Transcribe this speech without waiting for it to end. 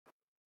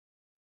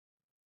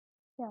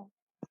क्या?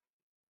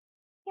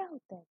 क्या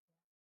होता है?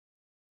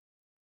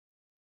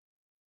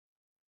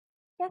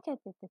 क्या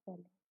कहते थे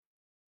पहले?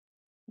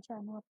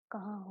 जानो आप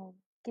कहाँ हो,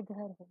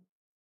 किधर हो,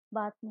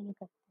 बात नहीं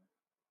करते।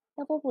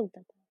 तब वो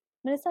बोलता था,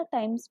 मेरे साथ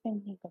टाइम स्पेंड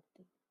नहीं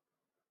करते।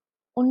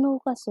 उन लोगों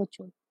का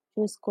सोचो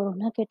जो इस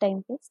कोरोना के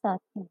टाइम पे साथ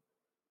में।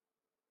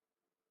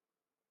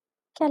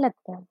 क्या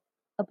लगता है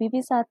अभी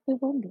भी साथ में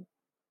होंगे?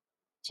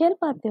 झेल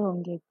पाते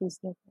होंगे एक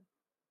दूसरे को?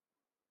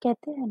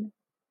 कहते हैं ना,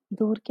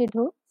 दूर के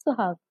ढोल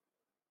सुहाग।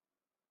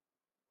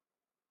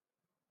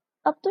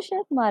 अब तो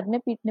शायद मारने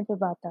पीटने पे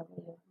बात आ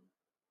गई होगी।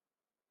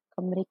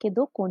 कमरे के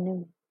दो कोने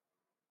में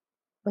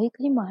वही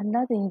कहीं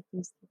मारना दें एक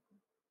दूसरे को।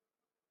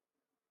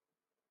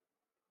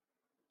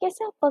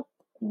 कैसे आप वक्त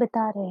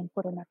बिता रहे हैं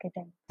कोरोना के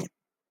टाइम?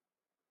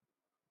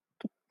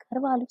 घर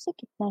वालों से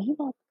कितना ही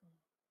बात करें,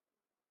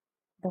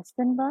 10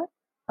 दिन बाद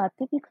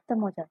बातें भी खत्म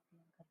हो जाती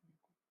हैं करने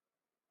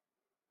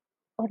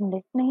को। और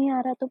नेट नहीं आ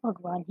रहा तो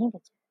भगवान ही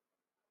बचे।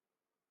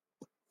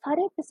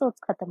 सारे एपिसोड्स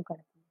खत्म कर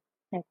दिए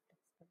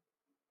नेटफ्लिक्स पे।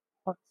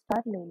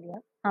 हॉटस्टार ले लिया,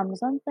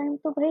 अमेजॉन प्राइम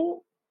तो भाई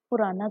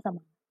पुराना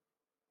जमाना।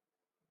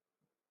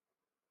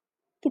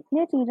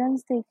 कितने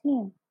रीरन्स देख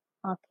लिए,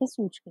 आंखें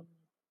सूज गई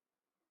हैं।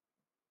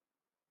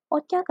 और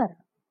क्या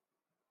करा,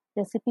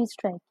 रेसिपीज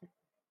ट्राई की।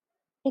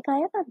 एक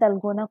आया था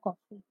दलगोना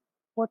कॉफी,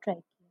 वो ट्राई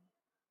किया।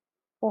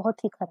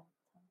 बहुत ही खराब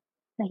था,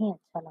 नहीं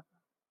अच्छा लगा।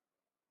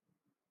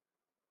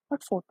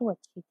 बट फोटो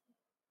अच्छी थी।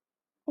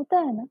 होता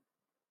है ना,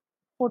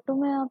 फोटो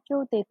में आप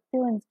जो देखते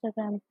हो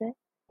इंस्टाग्राम पे,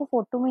 वो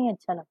फोटो में ही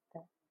अच्छा लगता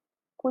है।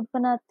 खुद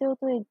बनाते हो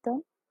तो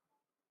एकदम,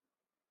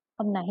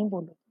 अब नहीं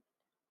बोलो।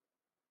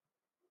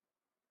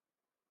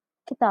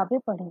 किताबें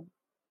पढ़ें,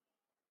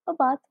 और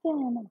बात क्या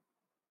है ना,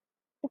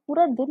 तो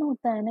पूरा दिन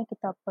होता है ना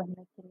किताब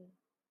पढ़ने के लिए,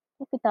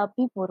 तो किताब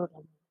भी बोर हो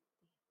लगती है।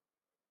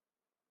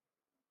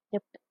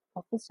 जब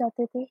ऑफिस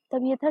जाते थे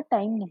तब ये था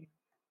टाइम नहीं,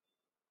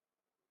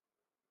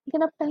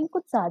 लेकिन अब टाइम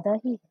कुछ ज्यादा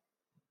ही है।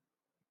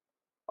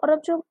 और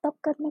अब जो तब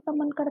करने का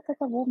मन करता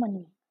था वो मन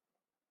नहीं।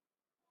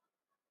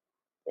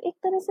 तो एक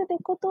तरह से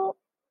देखो तो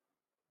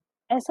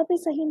ऐसा भी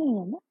सही नहीं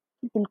है ना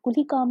कि बिल्कुल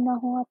ही काम ना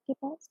हो आपके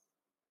पास।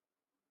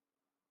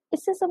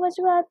 इससे समझ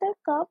में आता है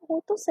काम हो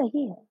तो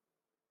सही है,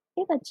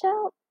 एक अच्छा,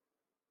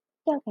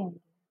 क्या कहेंगे,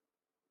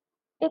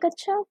 एक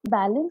अच्छा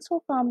बैलेंस हो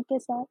काम के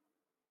साथ।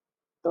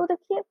 तो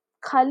देखिए,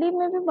 खाली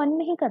में भी मन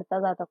नहीं करता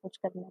ज्यादा कुछ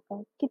करने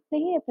का। कितने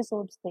ही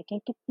एपिसोड्स देखें,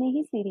 कितने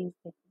ही सीरीज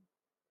देखें।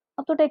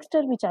 अब तो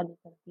टेक्स्टर भी चालू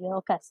कर दिया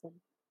और कैसल,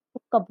 तो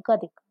कब का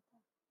देखा था।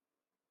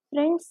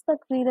 फ्रेंड्स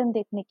तक रीरन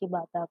देखने की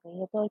बात आ गई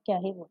है, तो और क्या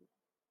ही बोले।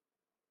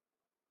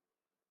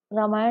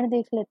 रामायण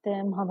देख लेते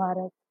हैं,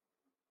 महाभारत।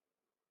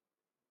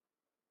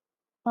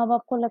 माँ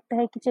बाप को लगता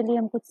है कि चलिए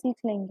हम कुछ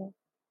सीख लेंगे,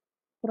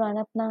 पुराना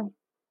अपना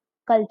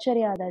कल्चर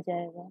याद आ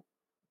जाएगा।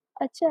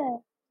 अच्छा है,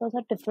 थोड़ा सा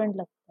डिफरेंट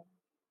लगता है।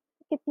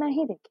 कितना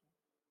ही देखे।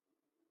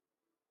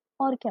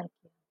 और क्या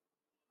किया,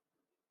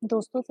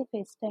 दोस्तों से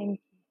फेस टाइम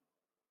की।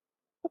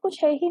 तो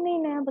कुछ है ही नहीं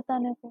नया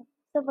बताने को,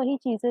 सब वही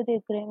चीजें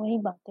देख रहे हैं, वही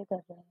बातें कर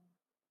रहे हैं।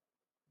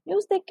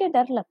 न्यूज देख के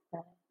डर लगता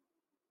है।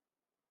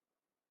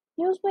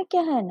 न्यूज में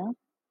क्या है ना,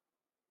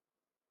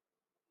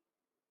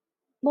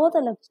 बहुत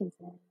अलग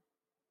चीजें हैं।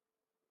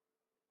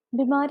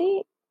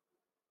 बीमारी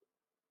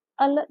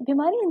अलग,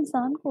 बीमारी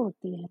इंसान को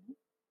होती है,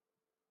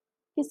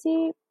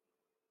 किसी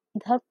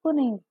धर्म को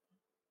नहीं होती।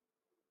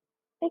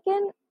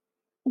 लेकिन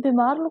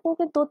बीमार लोगों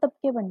के दो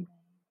तबके बन गए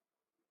हैं,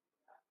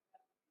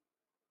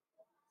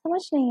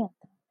 समझ नहीं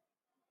आता।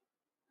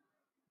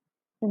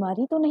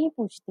 बीमारी तो नहीं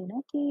पूछती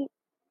ना कि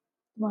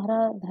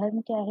तुम्हारा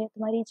धर्म क्या है,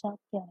 तुम्हारी जात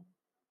क्या है।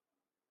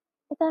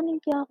 पता नहीं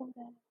क्या हो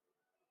रहा है,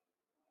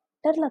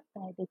 डर लगता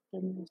है देख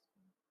के न्यूज।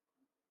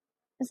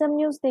 हम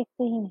न्यूज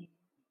देखते ही नहीं,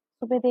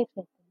 सुबह देख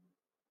लेते हैं।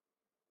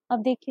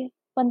 अब देखिए,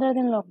 15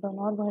 दिन लॉकडाउन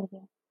और बढ़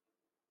गया।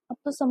 अब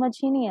तो समझ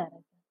ही नहीं आ रहा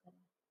क्या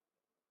करें।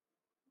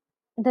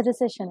 इधर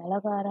रिसेशन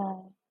अलग आ रहा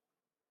है,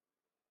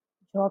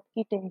 जॉब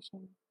की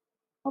टेंशन,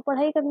 और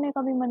पढ़ाई करने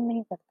का भी मन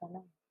नहीं करता ना।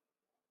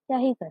 क्या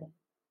ही करें।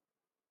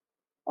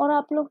 और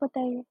आप लोग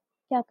बताइए,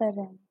 क्या कर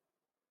रहे हैं?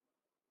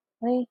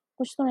 भाई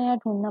कुछ तो नया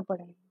ढूंढना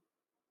पड़ेगा।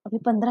 अभी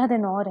 15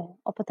 दिन और है,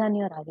 और पता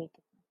नहीं और आगे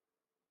कितना।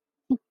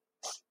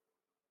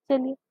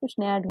 चलिए कुछ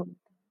नया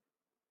ढूंढते हैं।